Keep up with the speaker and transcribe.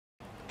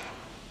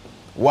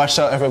Watch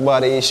out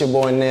everybody, it's your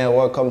boy Nell.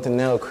 Welcome to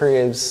Nell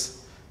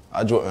Cribs.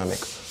 I joke my make.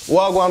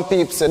 Wagwan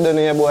peeps, you don't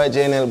know your boy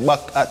JNL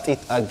back at it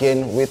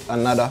again with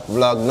another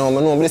vlog. Now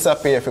I know I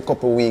disappear for a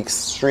couple weeks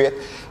straight.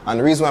 And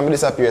the reason why I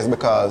disappear is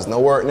because no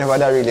work never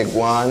that really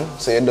go on.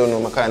 So you don't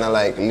know, I kinda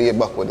like lay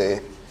back with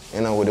the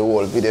with the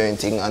whole video and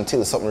thing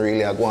until something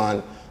really go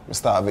on, I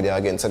start video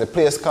again. So the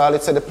place call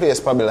it, so the place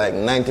probably like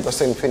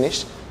 90%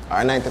 finished or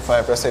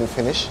 95%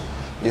 finished.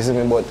 You see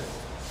me, but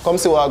come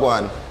see what I go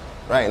on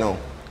right now.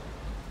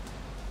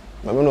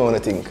 Let me know what I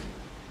think.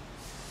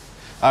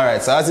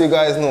 Alright, so as you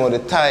guys know, the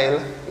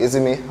tile is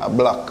me a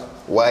black,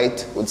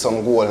 white with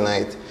some gold in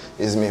it.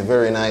 Is me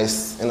very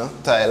nice,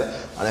 tile.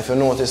 And if you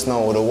notice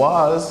now, the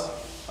walls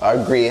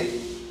are grey.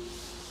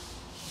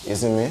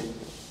 Is me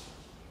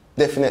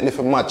definitely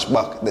for match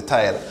back the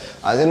tile.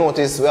 As you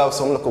notice, we have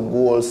some little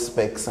gold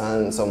specks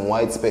and some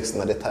white specks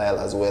in the tile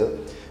as well.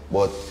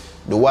 But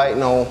the white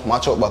now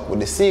match up back with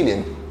the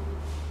ceiling.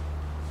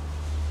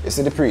 You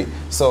see the pre?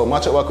 So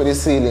match up back with the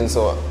ceiling.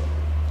 So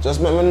just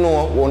let me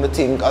know what you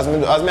think. As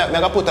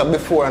I put a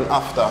before and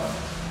after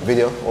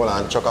video. Hold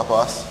on, chuck a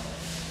pass.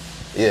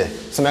 Yeah.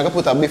 So I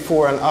put a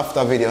before and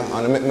after video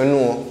and make me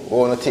know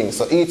what you think.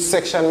 So each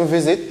section we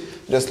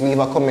visit, just leave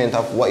a comment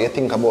of what you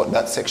think about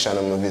that section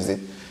we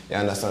visit. You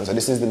understand? So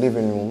this is the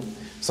living room.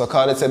 So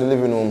Carl said the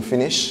living room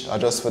finished. I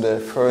just for the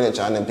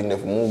furniture and everything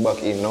they've moved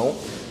back in now.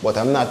 But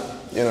I'm not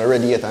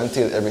ready yet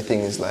until everything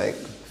is like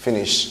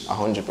finished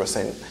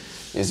 100%.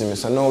 You see me?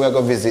 So now we're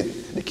going to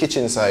visit the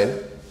kitchen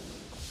side.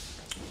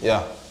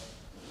 Yeah.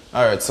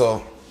 Alright,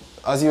 so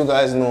as you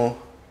guys know,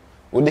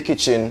 with the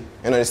kitchen,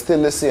 it's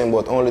still the same,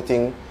 but only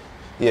thing,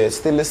 it's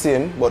still the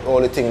same, but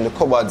only thing, the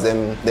cupboards,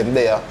 them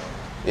there,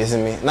 you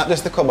see me? Not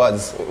just the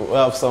cupboards,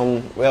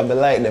 we have the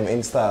light them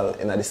installed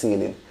in the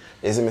ceiling.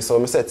 You see me?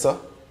 So I said so.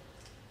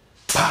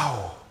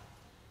 Pow!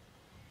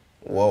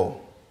 Wow.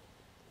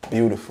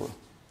 Beautiful.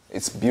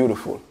 It's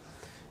beautiful.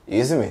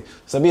 You see me?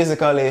 So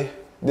basically,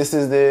 this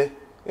is the,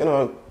 you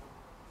don't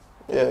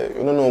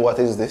know what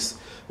is this.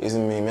 You see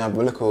me? I have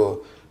a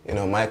little,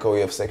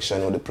 microwave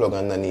section with the plug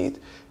underneath.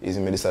 You see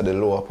me? This is the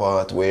lower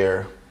part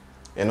where,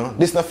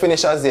 this not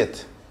finished as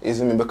yet. You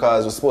see me?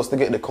 Because we're supposed to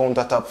get the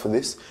countertop for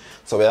this.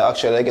 So we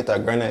actually get a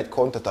granite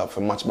countertop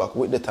for match back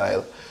with the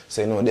tile.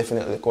 So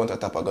definitely the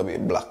countertop are gonna be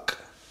black.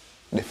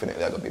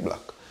 Definitely are gonna be black.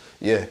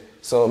 Yeah.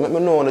 So let me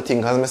know what you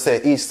think. As I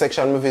say, each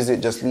section we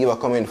visit, just leave a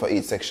comment for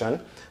each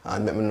section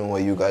and let me know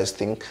what you guys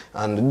think.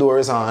 And the door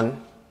is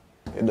on.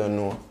 You don't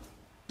know.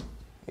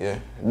 Yeah,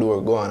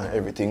 door go on and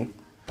everything.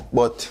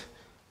 But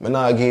I'm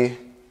not give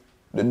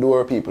the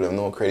door people have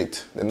no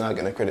credit. They're not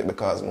gonna credit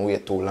because I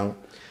wait too long.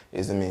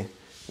 You see me?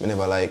 I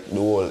never like the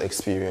whole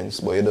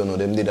experience, but you don't know,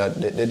 them did that,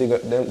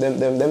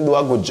 them do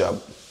a good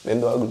job. Them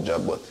do a good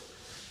job, but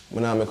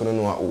I'm not making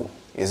know who.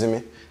 You see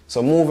me?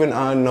 So moving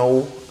on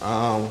now,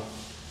 I'm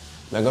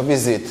gonna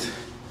visit.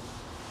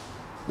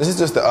 This is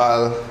just the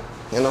hall,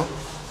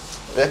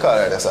 we call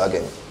it this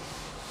again.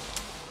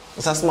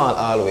 It's a small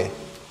hallway.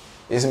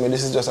 You see me?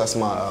 This is just a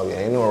small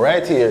hallway.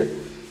 Right here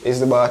is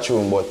the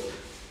bathroom, but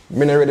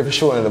I'm not ready for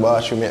showing the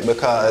bathroom yet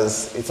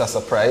because it's a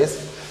surprise.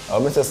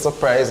 It's a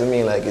surprise, I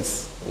mean like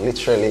it's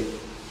literally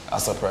a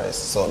surprise.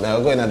 So now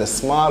we're going to the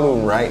small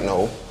room right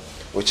now,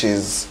 which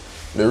is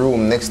the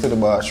room next to the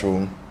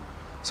bathroom.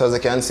 So as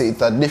you can see,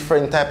 it's a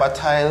different type of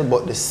tile,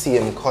 but the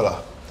same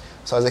color.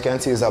 So as you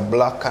can see, it's a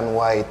black and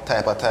white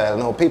type of tile.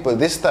 Now people,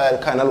 this tile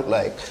kind of look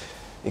like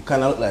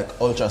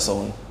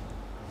ultrasound.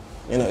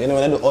 When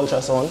they do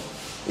ultrasound,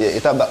 yeah,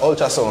 it have the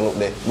ultrasound up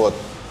there, but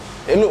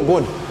it look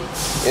good.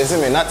 You see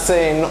me? Not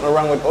saying nothing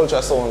wrong with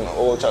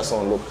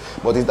ultrasound look,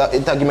 but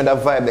it give me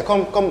that vibe. They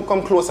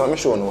come closer, let me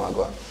show you what I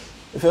go.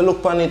 If you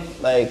look on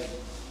it, like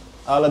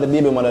all of the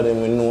baby mother them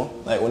will know,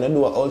 like when they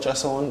do an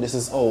ultrasound, this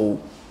is how,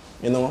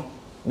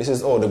 this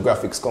is how the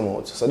graphics come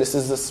out. So this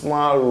is the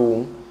small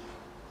room,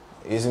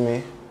 you see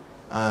me?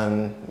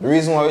 And the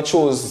reason why we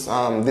chose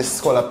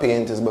this color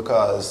paint is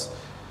because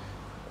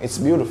it's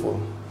beautiful.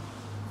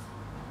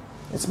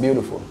 It's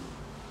beautiful.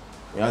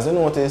 As you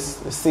notice,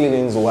 the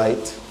ceiling's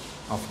white,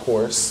 of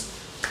course.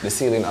 The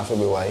ceiling has to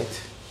be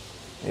white.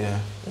 Yeah,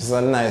 this is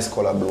a nice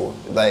color blue.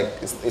 Like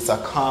it's a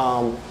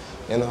calm,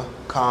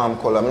 calm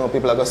color. I know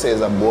people are gonna say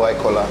it's a boy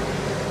color,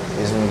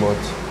 but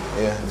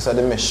yeah, this is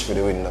the mesh for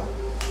the window.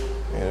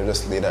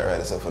 Just leave that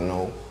right for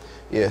now.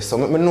 Yeah, so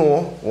let me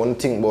know one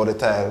thing about the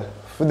tile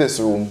for this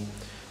room.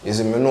 I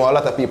know a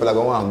lot of people are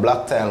gonna want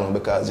black tile now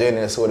because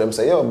Jane saw them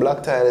say, yo,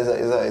 black tile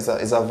is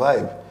a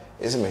vibe.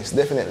 It's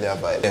definitely a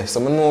vibe. Yeah,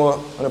 so I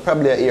know I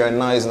probably hear a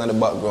noise in the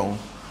background.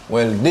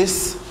 Well,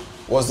 this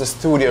was the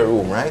studio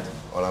room, right?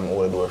 Well, I'm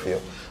over the door for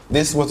you.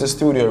 This was the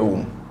studio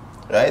room,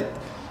 right?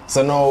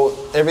 So now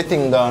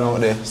everything gone out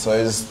there, so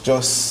it's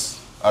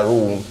just a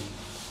room,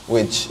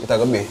 which it's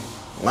gonna be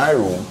my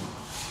room.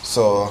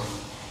 So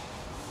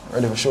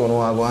ready for showing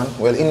what I'm going?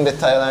 Well, in the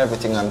tile and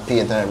everything and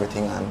paint and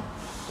everything and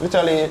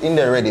literally in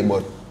there ready,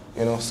 but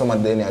some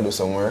of them need to do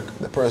some work.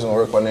 The person who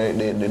work on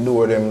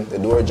the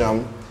door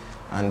jam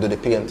and do the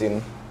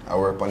painting, I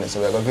work on it.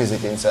 So we're going to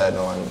visit inside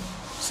now and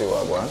see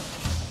what I want.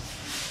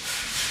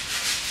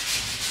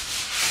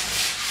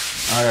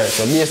 Alright,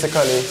 so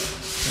basically,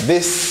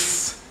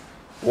 this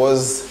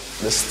was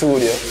the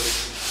studio.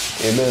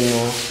 You don't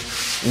know,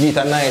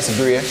 get a nice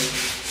grey.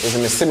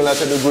 It's similar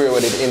to the grey we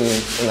did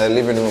in the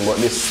living room, but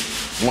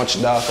this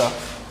much darker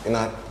in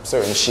a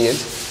certain shade.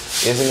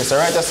 You see me? So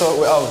right so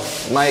we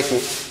have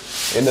Mikey.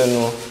 You don't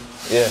know,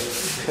 yeah.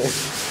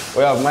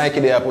 We have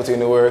Mikey there put in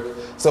the work.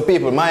 So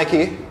people,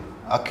 Mikey,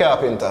 a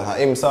carpenter,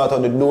 him sort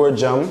of the door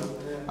jam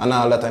and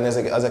all that, and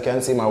as you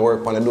can see my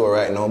work on the door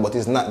right now, but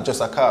he's not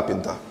just a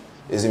carpenter.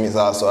 He's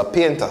also a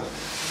painter.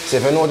 So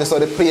if you notice how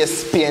the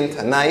place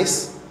paint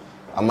nice,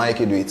 and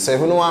Mikey do it. So if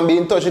you don't want to be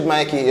in touch with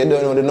Mikey, you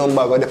don't know the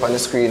number go up on the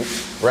screen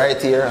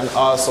right here and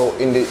also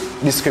in the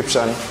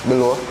description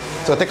below.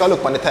 So take a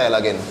look on the tile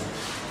again.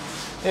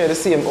 Yeah, the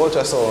same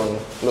ultrasound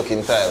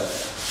looking tile.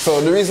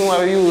 So the reason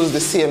why we use the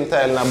same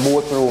tile in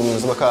both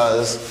rooms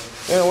because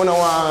you know we don't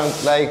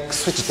want like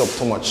switch it up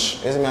too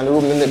much. You see me, and the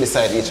room is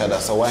beside each other,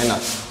 so why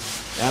not?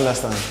 You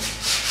understand?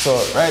 So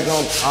right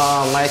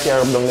now, Mikey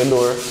rubbed down the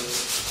door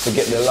to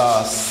get the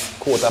last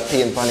coat of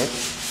paint on it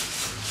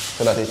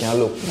so that it can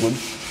look good.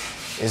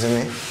 You see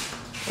me?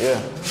 Yeah.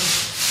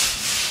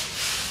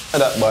 Not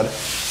that bad.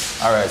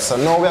 Alright, so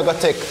now we're going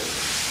to take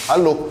a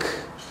look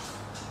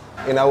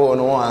in a way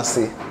we want to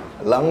see.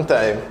 Long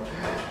time.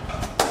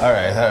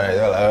 Alright,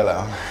 hold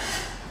on.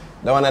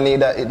 The one I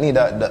need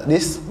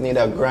this need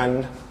a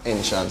grand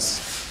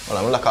entrance. Well,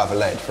 I'm going to lock off the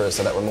light first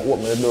so that when I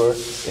open the door,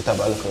 it have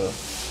a little,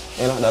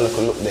 you know, that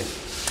little look there.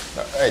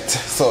 Alright,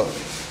 so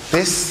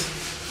this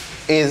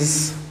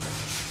is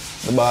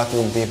the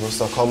bathroom, people.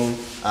 So come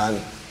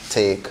and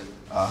take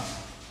a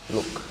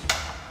look.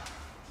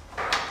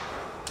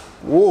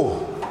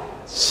 Whoa,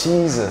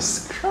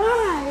 Jesus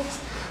Christ.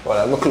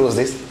 Well, I'm gonna close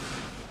this.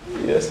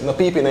 Yes, no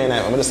peeping in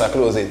there. I'm just gonna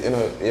close it.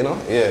 You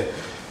know, yeah.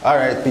 All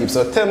right, peeps.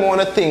 So tell me what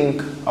you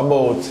think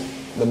about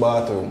the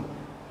bathroom.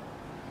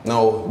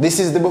 Now, this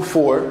is the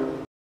before.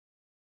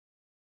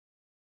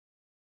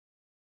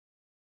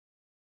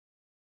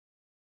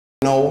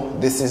 Now,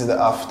 this is the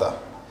after.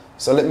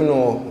 So let me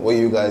know what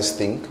you guys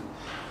think.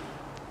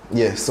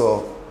 Yeah.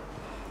 So,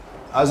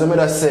 as I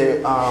made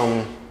say,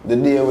 the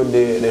day with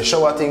the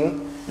shower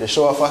thing, the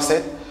shower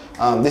faucet,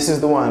 this is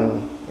the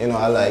one, you know,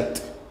 I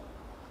liked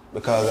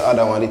because the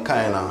other one, it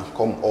kind of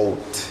come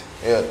out,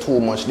 yeah, too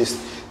much.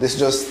 This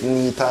just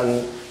neat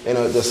and, you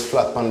know, just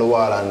flat on the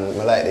wall,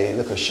 and I like the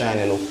little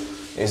shiny look.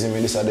 You see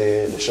me, this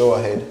is the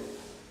shower head.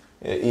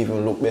 It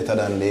even look better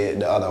than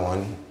the other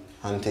one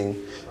and thing.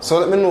 So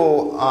let me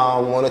know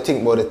what you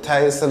think about the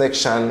tile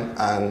selection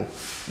and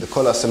the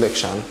color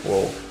selection.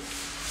 Whoa,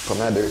 come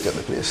here, dirty at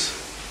the place.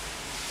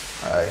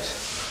 Alright,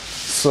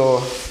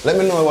 so let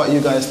me know what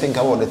you guys think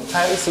about the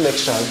tile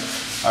selection.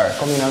 Alright,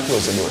 come in and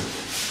close the door.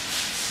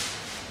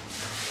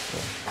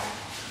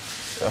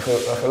 I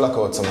feel lock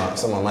out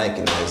some of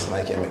Mikey noise.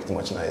 Mikey make too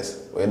much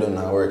noise. We don't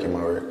know work in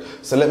my work.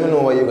 So let me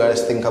know what you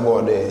guys think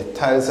about the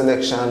tile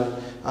selection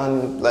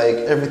and like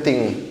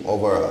everything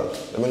overall.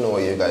 Let me know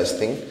what you guys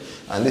think.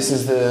 And this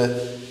is the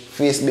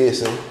face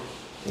basin.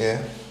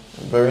 Yeah,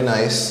 very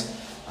nice.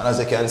 And as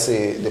you can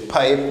see, the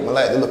pipe, I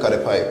like the look of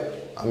the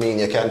pipe. I mean,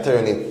 you can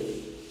turn it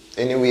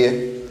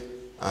anyway,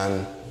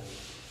 and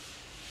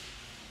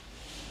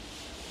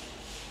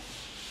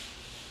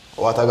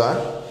water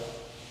gone.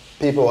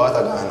 People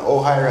water gone.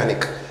 Oh,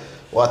 ironic.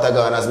 Water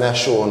gone as me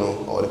show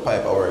you how the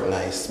pipe work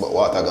nice, but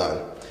water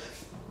gone.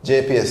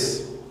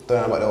 JPS,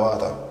 turn about the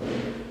water.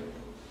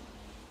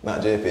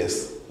 Not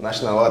JPS,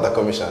 National Water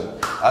Commission.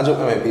 I joke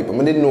with my people.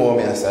 I didn't know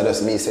me, I said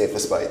just me safe for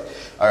spite.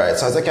 Alright,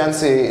 so as you can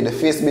see, the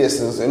face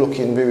bases are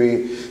looking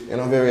very, you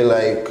know, very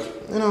like,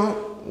 you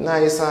know,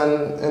 nice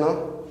and,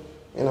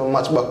 you know,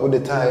 match back with the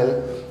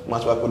tile,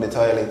 match back with the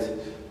toilet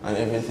and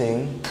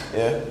everything,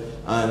 yeah.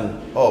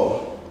 And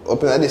oh,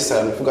 up at this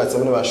side, I forgot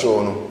something about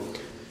showing you.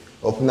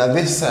 Up at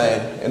this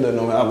side, you don't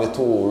know, we have the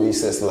two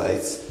recessed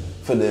lights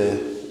for the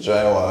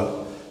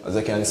drywall. As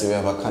you can see, we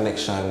have a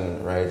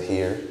connection right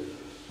here,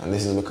 and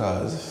this is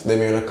because they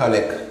may not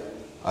connect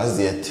as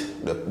yet.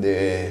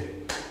 The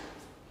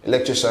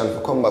electrician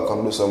will come back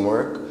and do some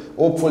work.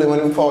 Hopefully,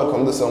 when he forward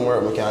come do some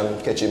work, we can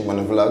catch him on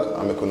the vlog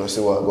and we can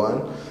see what's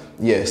going on.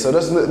 Yeah, so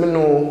just let me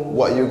know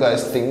what you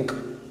guys think,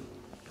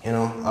 you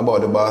know,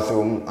 about the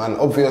bathroom. And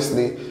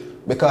obviously,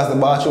 because the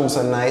bathrooms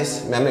are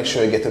nice, I make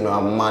sure you get to know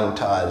a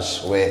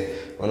montage where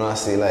when I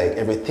see like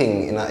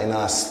everything in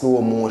a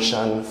slow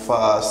motion,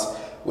 fast,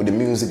 with the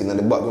music in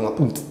the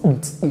background.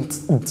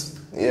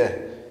 Yeah,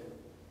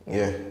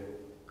 yeah.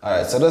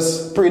 Alright, so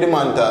just pre the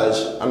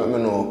montage and let me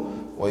know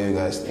what you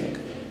guys think.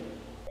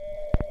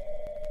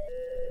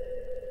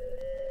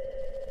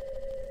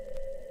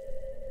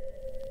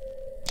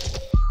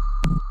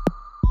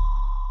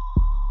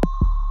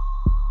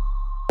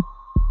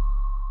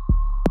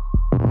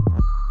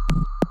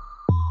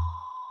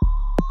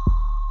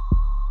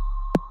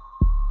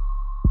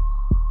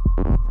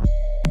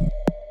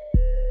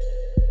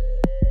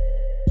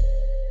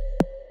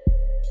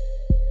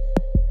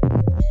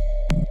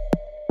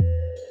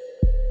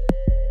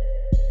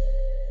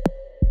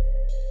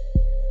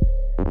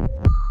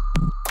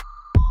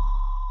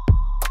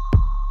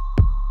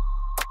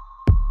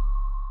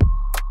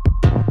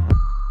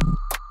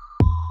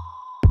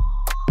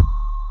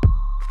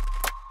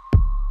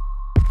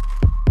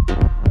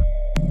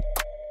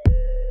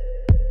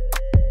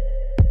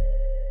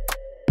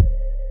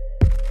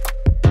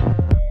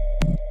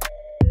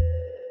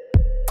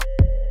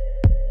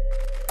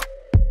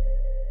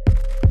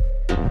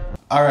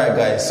 Alright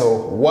guys, so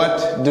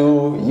what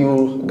do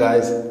you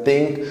guys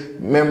think?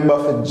 Remember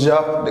to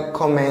drop the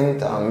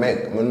comment and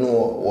make me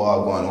know what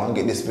I'm going. I want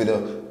to get this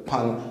video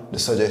on the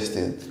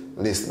suggested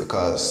list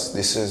because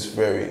this is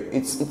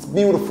it's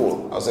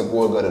beautiful. As a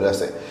goal God,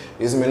 that's it.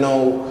 Is me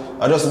now,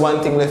 I just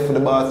one thing left for the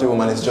bathroom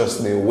and it's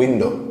just the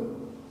window.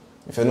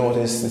 If you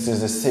notice, this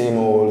is the same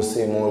old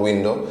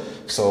window.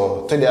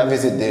 So today I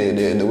visit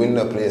the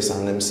window place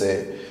and them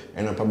say,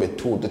 you know, probably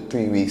 2 to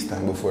 3 weeks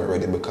time before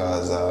ready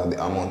because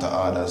the amount of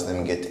orders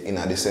them get in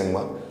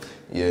December.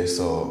 Yeah,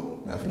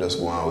 so I have to just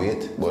go and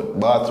wait. But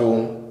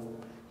bathroom,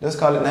 just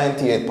call it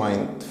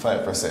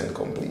 98.5%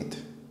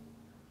 complete.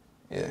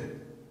 Yeah.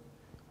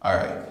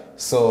 Alright.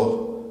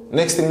 So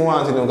next thing we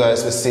want to know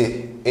guys to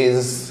see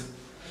is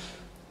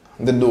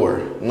the door.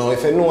 Now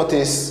if you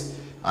notice,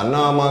 a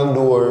normal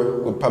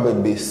door would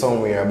probably be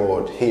somewhere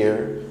about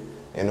here,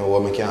 you know, where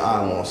we can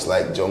almost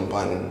like jump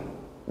on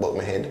above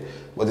my head.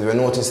 But if you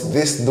notice,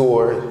 this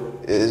door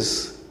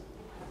is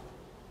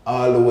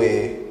all the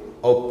way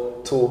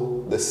up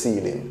to the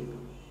ceiling.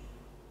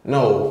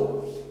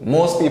 Now,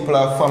 most people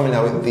are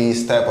familiar with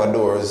these type of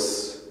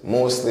doors,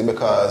 mostly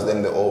because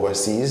them the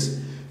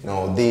overseas.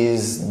 Now,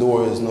 these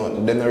doors,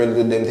 they're not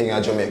really do them thing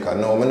in Jamaica.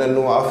 Now, I don't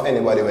know of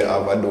anybody will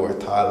have a door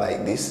tall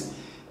like this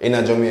in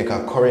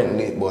Jamaica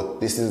currently, but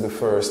this is the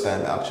first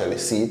time I actually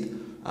see it.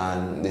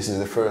 And this is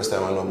the first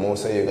time I know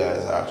most of you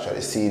guys are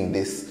actually seeing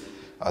this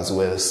as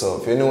well.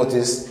 So if you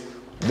notice,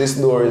 this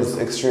door is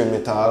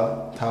extremely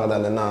tall, taller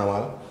than the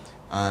normal,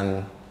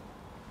 and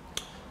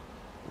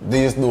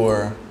these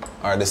doors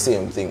are the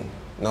same thing.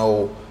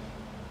 Now,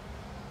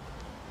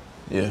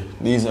 yeah,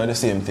 these are the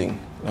same thing.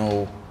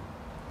 Now,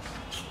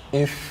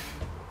 if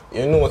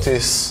you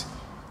notice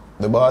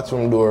the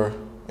bathroom door,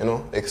 you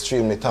know,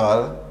 extremely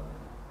tall,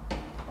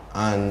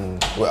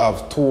 and we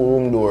have 2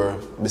 room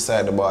doors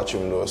beside the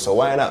bathroom door. So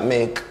why not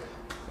make,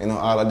 you know,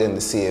 all of them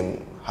the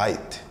same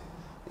height?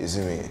 You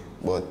see me?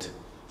 But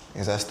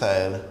it's a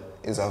style,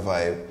 it's a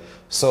vibe.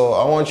 So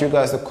I want you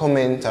guys to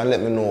comment and let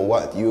me know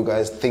what you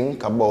guys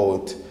think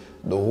about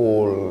the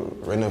whole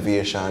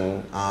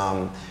renovation.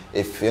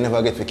 If you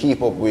never get to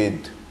keep up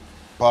with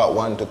part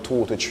 1 to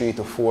 2 to 3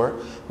 to 4,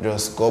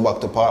 just go back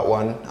to part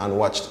 1 and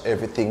watch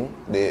everything.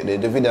 The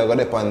video got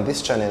up on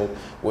this channel,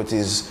 which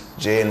is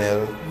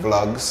JNL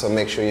Vlogs. So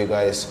make sure you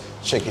guys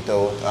check it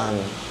out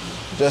and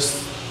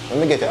just let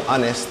me get an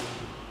honest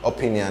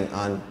opinion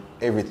on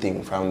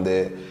everything from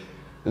the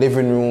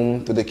living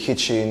room to the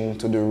kitchen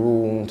to the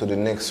room to the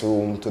next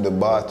room to the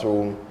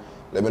bathroom.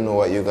 Let me know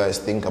what you guys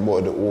think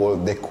about the whole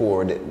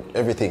decor,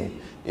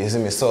 everything. You see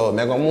me? So I'm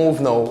gonna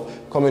move now,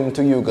 coming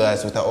to you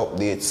guys with an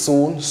update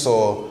soon.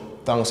 So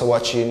thanks for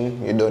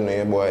watching. You don't know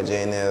your boy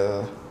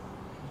JNL,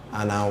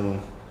 and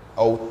I'm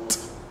out.